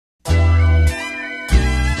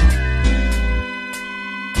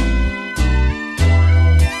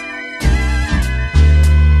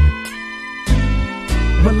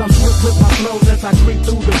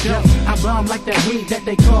bomb like that weed that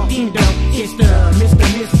they call Indo. It's the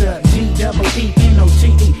Mr.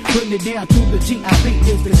 G-double-E-N-O-T-E. Putting it down to the T.I.P.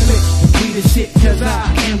 is the click. We the shit, cause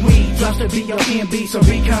I and we trust to be your MB, so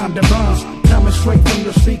be calm the bomb. Coming straight from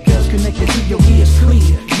your speakers, connected to your ears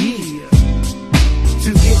clear, yeah. To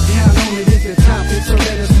get down on it is the topic, so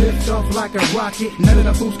let us lift off like a rocket. None of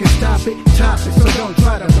the fools can stop it, top it, so don't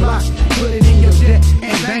try to block it. Put it in your deck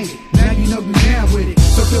and bang it, now you know you down with it.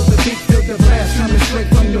 So feel the beat, feel the blast coming straight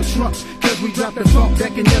from your trunk. Cause we drop the funk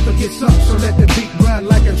that can never get sunk. So let the beat run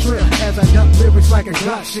like a trail as I dump lyrics like a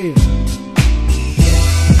Glock shell.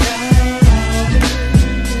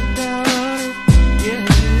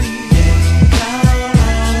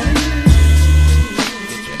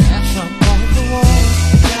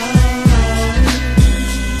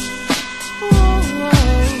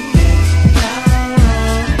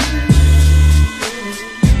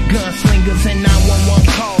 Gunslingers and 911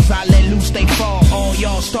 calls, I let loose, they fall. All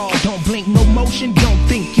y'all stall, don't blink, no motion, don't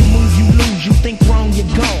think. You move, you lose, you think wrong, you're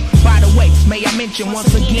gone. By the way, may I mention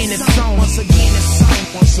once again it's on. Once again it's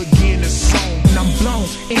on, once again it's on. And I'm blown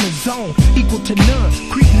in the zone, equal to none.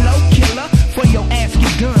 Creep low, killer, for your ass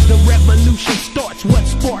get done. The revolution starts, what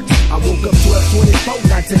sparks? I woke up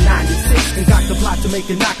 12/24, 1996, and got the plot to make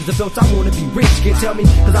a knock, cause I felt I wanna be rich. Can't tell me,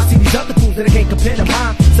 cause I see these other fools that I can't compare to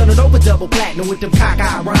mine. Selling over double platinum with them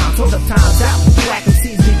cockeyed rhymes. Hold up, time's out, black and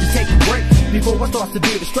seas need to take a break before I start to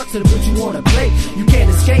be the structure to put you on a plate. You can't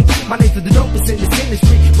escape, my name's for the dopest in this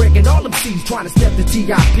industry, breaking all them C's, trying to step the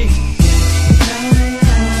T.I.P.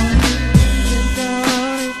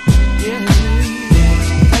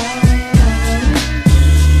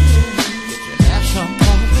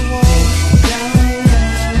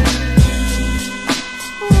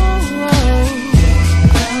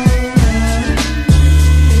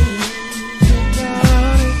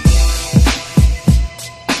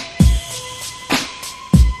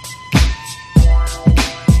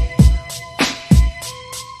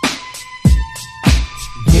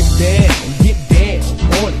 Get down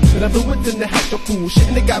on it. But I blew it in the house, the fool shit,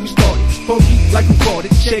 and they got me started. Funky like we bought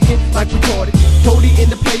it, shaking like retarded. Totally in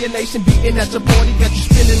the player nation, beating at your party. Got you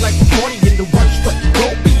spinning like a party in the worst way. Go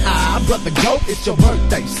be high, brother, go, it's your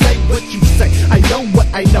birthday. Say what you say, I know what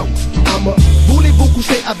I know. I'm a voulez-vous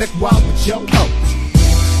coucher avec moi with your hoe.